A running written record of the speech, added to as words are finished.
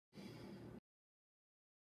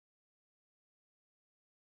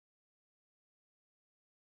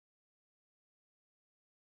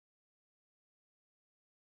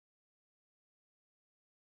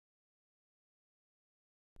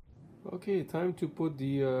Okay, time to put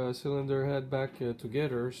the cylinder head back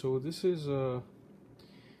together. So this is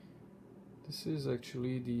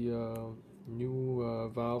actually the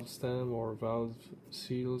new valve stem or valve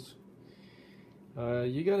seals.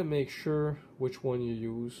 You gotta make sure which one you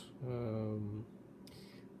use.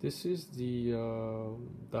 This is the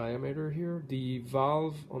diameter here. The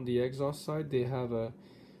valve on the exhaust side, they have a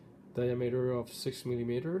diameter of 6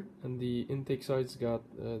 mm, and the intake side's got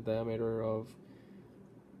a diameter of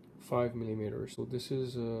 5 mm. So this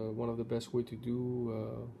is one of the best way to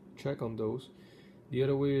do check on those. The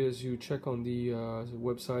other way is you check on the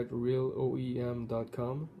website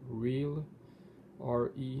realoem.com, real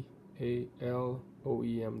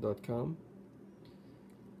REALOEM.com.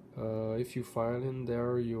 If you file in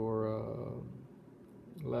there your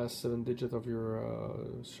last 7 digits of your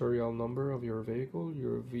serial number of your vehicle,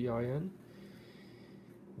 your VIN,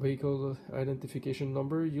 vehicle identification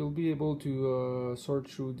number, you'll be able to sort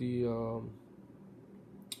through the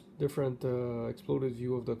different exploded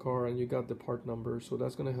view of the car, and you got the part number, so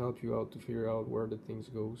that's going to help you out to figure out where the things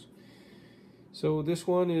goes. So this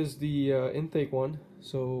one is the intake one.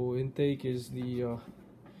 So intake is the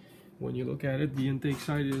when you look at it, the intake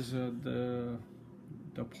side is the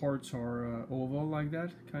parts are oval like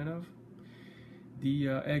that, kind of. The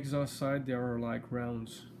exhaust side, they are like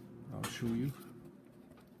rounds. I'll show you.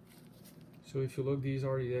 So if you look, these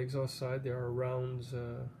are the exhaust side, they are rounds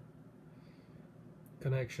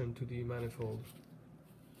connection to the manifold.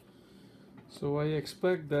 So I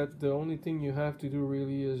expect that the only thing you have to do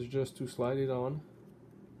really is just to slide it on.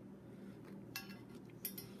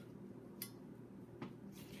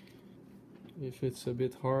 If it's a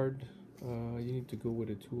bit hard, you need to go with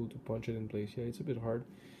a tool to punch it in place. Yeah, it's a bit hard.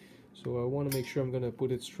 So I want to make sure I'm gonna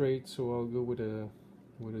put it straight, so I'll go with a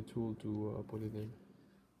tool to put it in.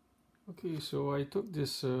 Okay, so I took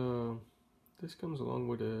this. This comes along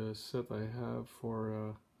with a set I have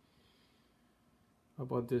for. I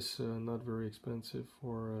bought this not very expensive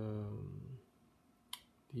for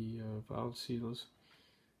the valve seals.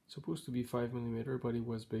 It's supposed to be 5 mm, but it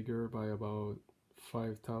was bigger by about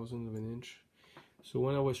 5,000 of an inch. So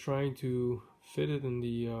when I was trying to fit it in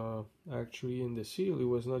the actually in the seal, it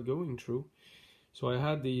was not going through. So I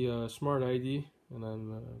had the smart idea, and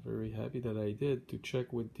I'm very happy that I did, to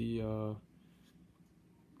check with the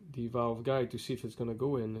valve guide to see if it's gonna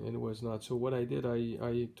go in, and it was not. So what I did,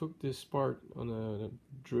 I took this part on a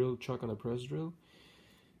drill chuck, on a press drill,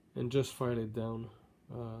 and just filed it down,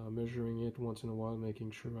 measuring it once in a while,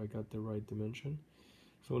 making sure I got the right dimension.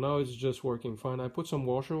 So now it's just working fine. I put some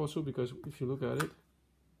washer also, because if you look at it,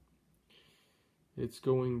 it's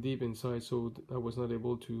going deep inside, so I was not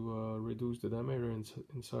able to reduce the diameter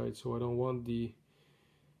inside. So I don't want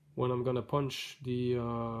when I'm gonna punch the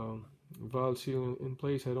valve seal in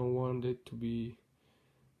place, I don't want it to be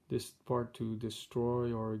this part to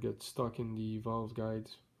destroy or get stuck in the valve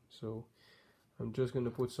guides. So I'm just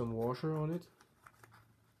gonna put some washer on it.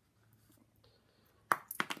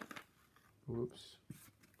 Whoops.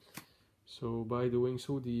 So by doing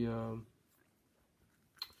so, the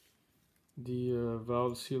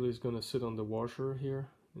valve seal is gonna sit on the washer here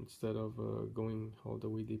instead of going all the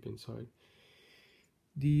way deep inside.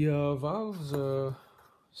 The valves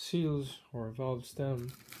seals or valve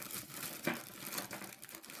stem,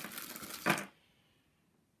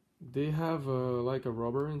 they have like a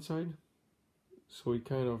rubber inside, so it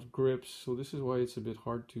kind of grips. So this is why it's a bit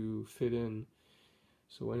hard to fit in.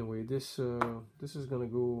 So anyway, this is gonna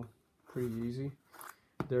go pretty easy.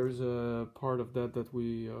 There's a part of that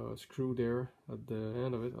we screw there at the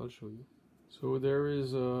end of it. I'll show you. So there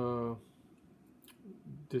is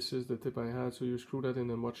this is the tip I had. So you screw that in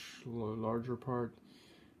a much larger part,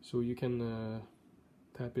 so you can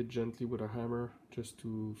tap it gently with a hammer just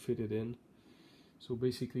to fit it in. So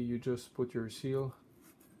basically you just put your seal,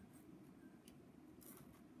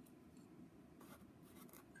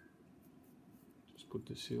 just put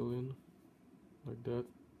the seal in like that.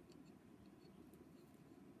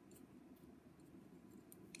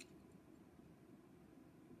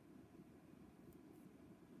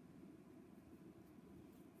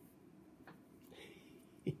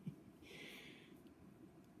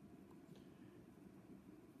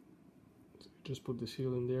 Just put the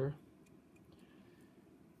seal in there,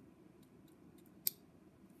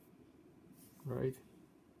 right?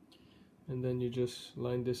 And then you just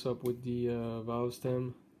line this up with the valve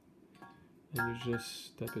stem, and you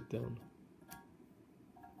just step it down,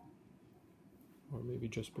 or maybe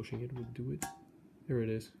just pushing it would do it. Here it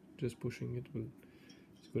is. Just pushing it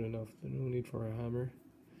it's good enough. There's no need for a hammer.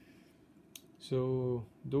 So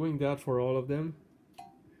doing that for all of them,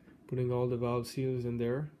 putting all the valve seals in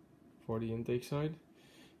there for the intake side,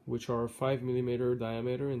 which are 5mm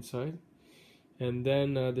diameter inside, and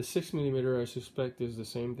then the 6mm I suspect is the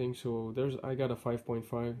same thing. So I got a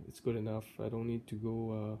 5.5. It's good enough. I don't need to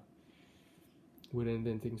go with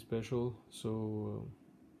anything special. So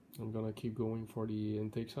I'm gonna keep going for the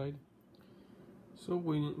intake side. So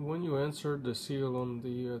when you insert the seal on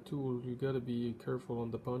the tool, you gotta be careful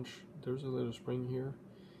on the punch. There's a little spring here,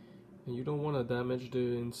 and you don't want to damage the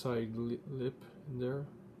inside lip in there.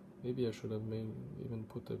 Maybe I should have even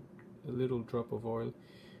put a little drop of oil.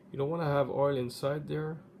 You don't want to have oil inside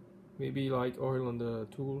there. Maybe like oil on the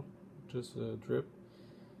tool, just a drip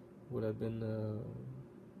would have been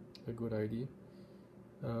a good idea.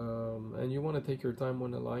 And you want to take your time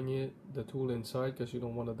when aligning the tool inside, because you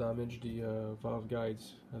don't want to damage the valve guides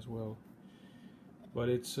as well. But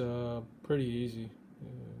it's pretty easy.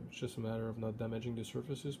 It's just a matter of not damaging the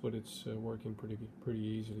surfaces, but it's working pretty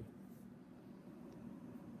easily.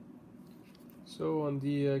 So on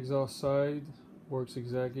the exhaust side, works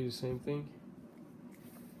exactly the same thing.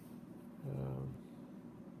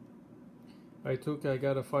 I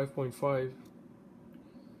got a 5.5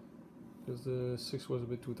 because the 6 was a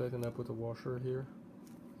bit too tight, and I put a washer here.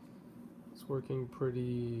 It's working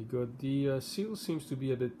pretty good. The seal seems to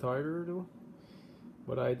be a bit tighter though,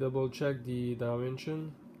 but I double checked the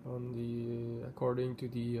dimension on the according to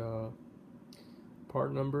the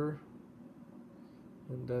part number,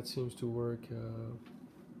 and that seems to work.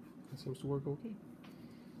 Okay.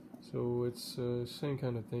 So it's same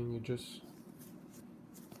kind of thing. You just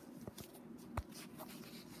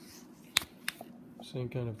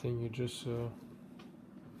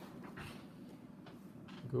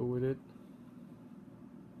go with it.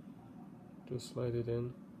 Just slide it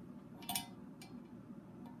in.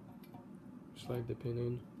 Slide the pin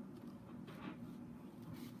in.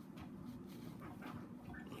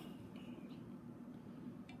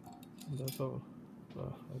 And that's all.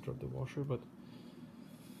 I dropped the washer, but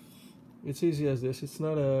it's easy as this. It's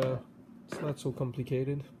not so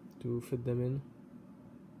complicated to fit them in.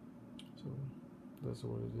 So that's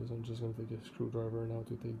what it is. I'm just gonna take a screwdriver now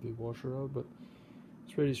to take the washer out, but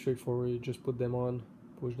it's pretty straightforward. You just put them on,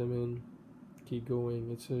 push them in, keep going.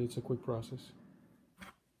 It's a quick process.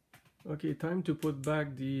 Okay, time to put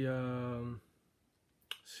back the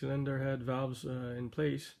cylinder head valves in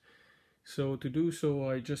place. So to do so,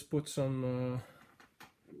 I just put some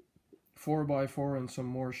 4x4 and some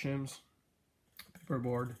more shims,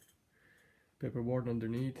 paperboard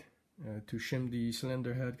underneath to shim the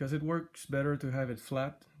cylinder head, because it works better to have it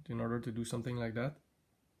flat in order to do something like that.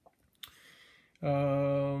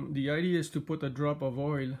 The idea is to put a drop of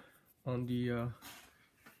oil on the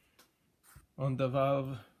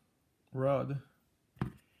valve rod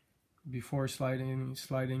before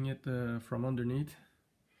sliding it from underneath.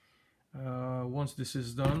 Once this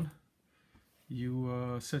is done,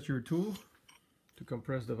 you set your tool to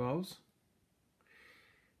compress the valves.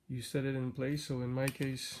 You set it in place. So in my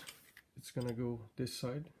case, it's gonna go this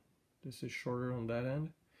side. This is shorter on that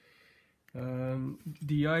end.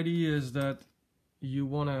 The idea is that you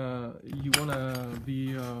wanna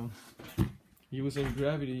be using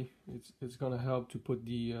gravity. It's gonna help to put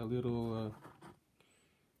the little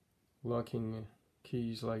locking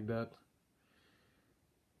keys like that.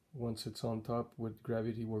 Once it's on top, with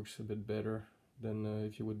gravity works a bit better than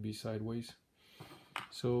if you would be sideways.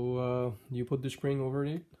 So you put the spring over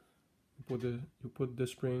it. You put the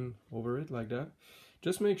spring over it like that.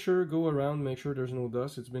 Just go around, make sure there's no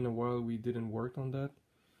dust. It's been a while we didn't work on that.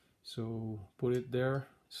 So put it there,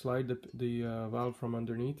 slide the valve from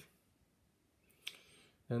underneath,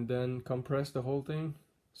 and then compress the whole thing.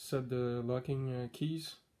 Set the locking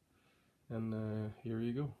keys, and here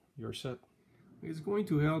you go. You're set. It's going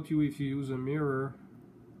to help you if you use a mirror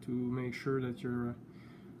to make sure that your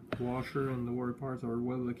washer and lower parts are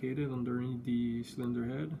well located underneath the cylinder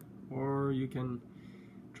head, or you can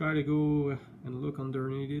try to go and look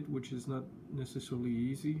underneath it, which is not necessarily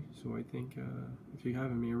easy. So I think if you have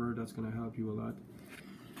a mirror, that's going to help you a lot.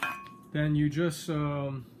 Then you just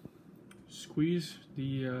squeeze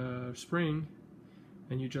the spring,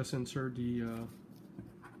 and you just insert the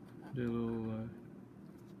little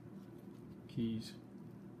keys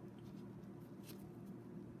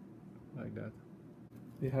like that.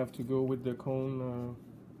 They have to go with the cone,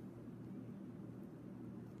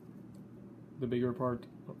 the bigger part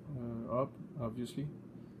up, obviously,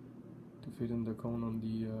 to fit in the cone on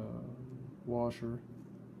the washer.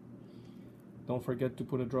 Don't forget to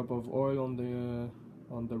put a drop of oil on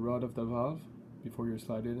the rod of the valve before you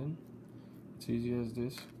slide it in. It's easy as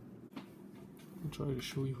this. I'll try to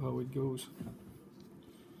show you how it goes.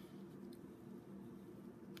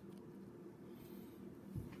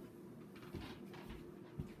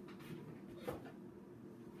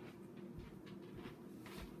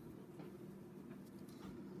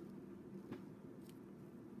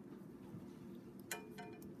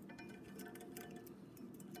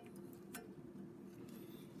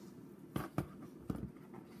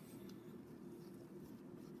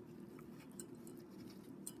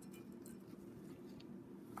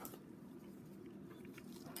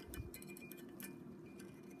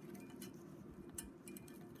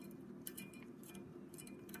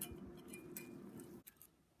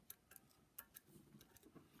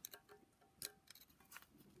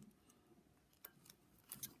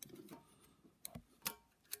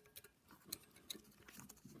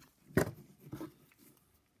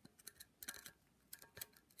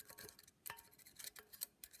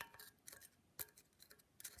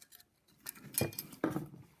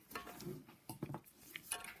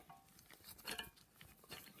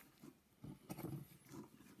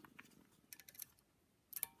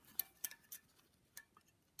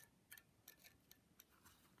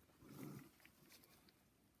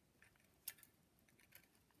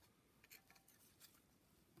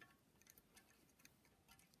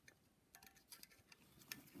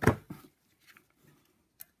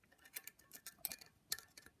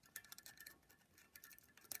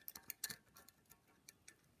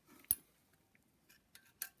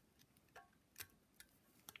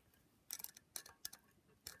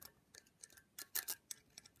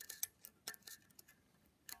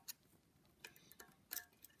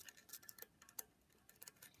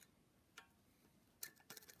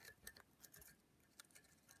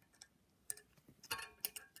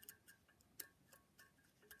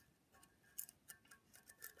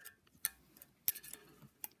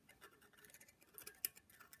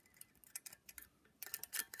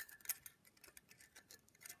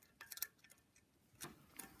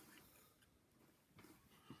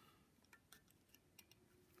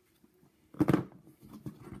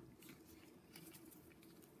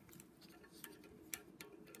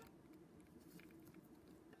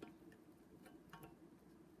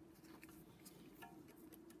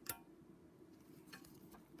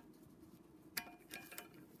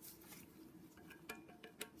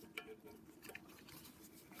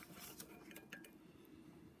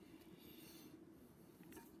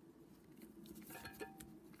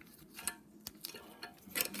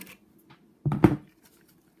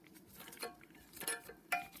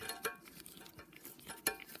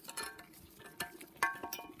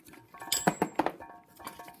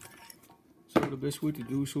 best way to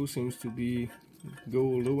do so seems to be go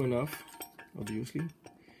low enough, obviously,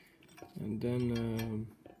 and then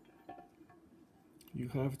you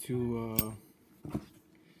have to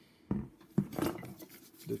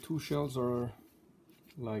the two shells are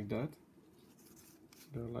like that,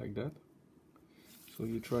 they're like that, so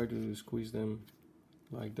you try to squeeze them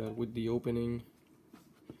like that with the opening,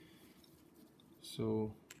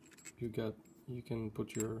 so you can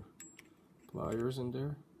put your pliers in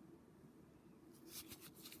there,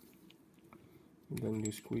 and then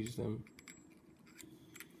you squeeze them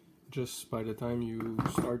just by the time you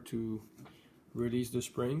start to release the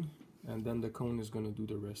spring, and then the cone is going to do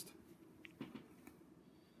the rest.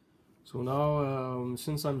 So now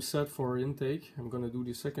since I'm set for intake, I'm going to do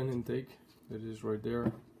the second intake that is right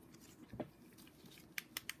there.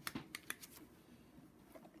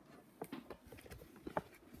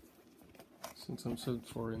 Since I'm set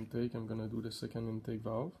for intake, I'm going to do the second intake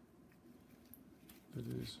valve that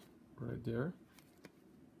is right there.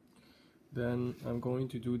 Then I'm going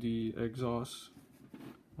to do the exhaust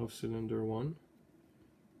of cylinder 1,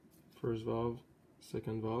 first valve,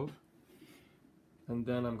 second valve, and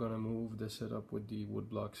then I'm going to move the setup with the wood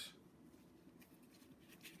blocks.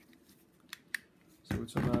 So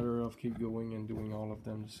it's a matter of keep going and doing all of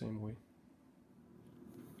them the same way.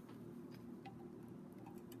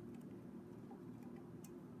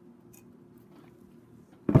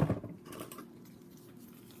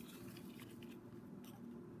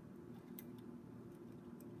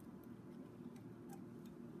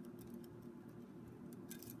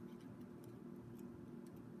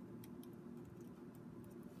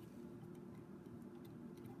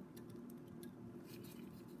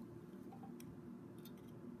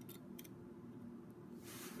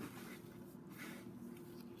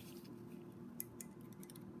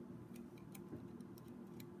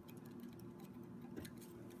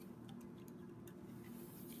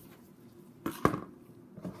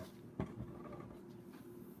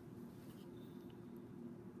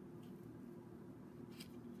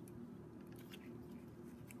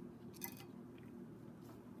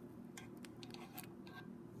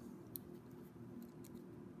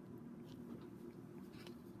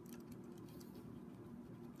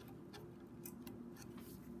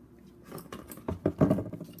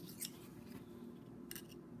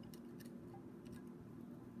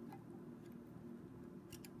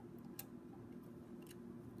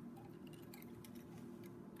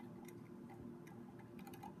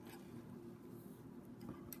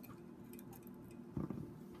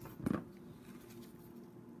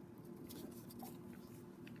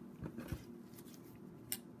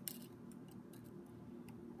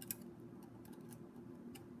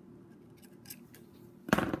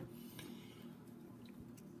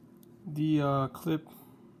 The clip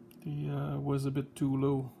was a bit too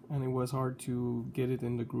low and it was hard to get it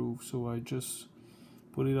in the groove, so I just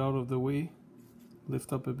put it out of the way,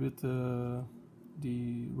 lift up a bit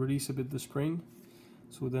release a bit the spring,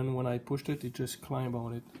 so then when I pushed it, it just climbed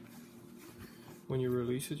on it. When you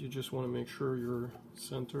release it, you just want to make sure you're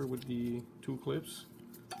center with the two clips.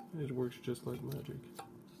 It works just like magic.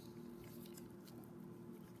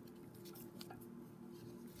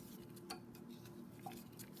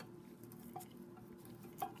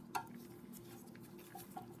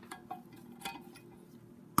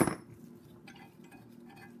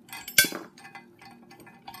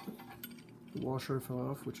 The washer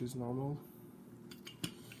fell off, which is normal.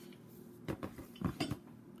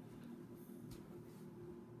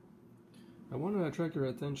 I want to attract your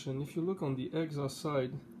attention. If you look on the exhaust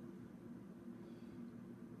side,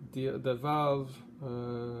 the valve,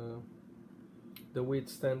 the way it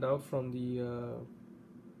stands out from the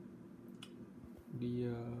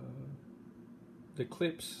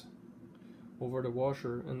clips over the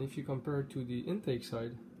washer, and if you compare it to the intake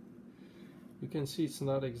side, you can see it's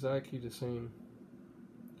not exactly the same.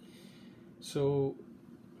 So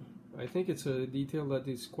I think it's a detail that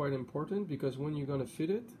is quite important, because when you're gonna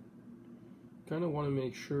fit it, you kind of want to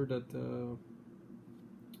make sure that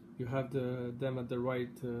you have them at the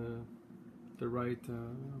right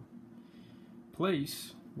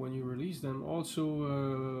place when you release them.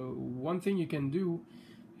 Also, one thing you can do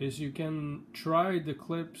is you can try the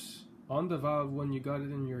clips on the valve when you got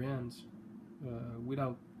it in your hands,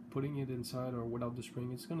 without putting it inside or without the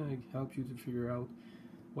spring. It's gonna help you to figure out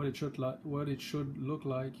what it should look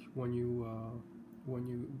like when you're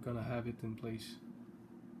gonna have it in place.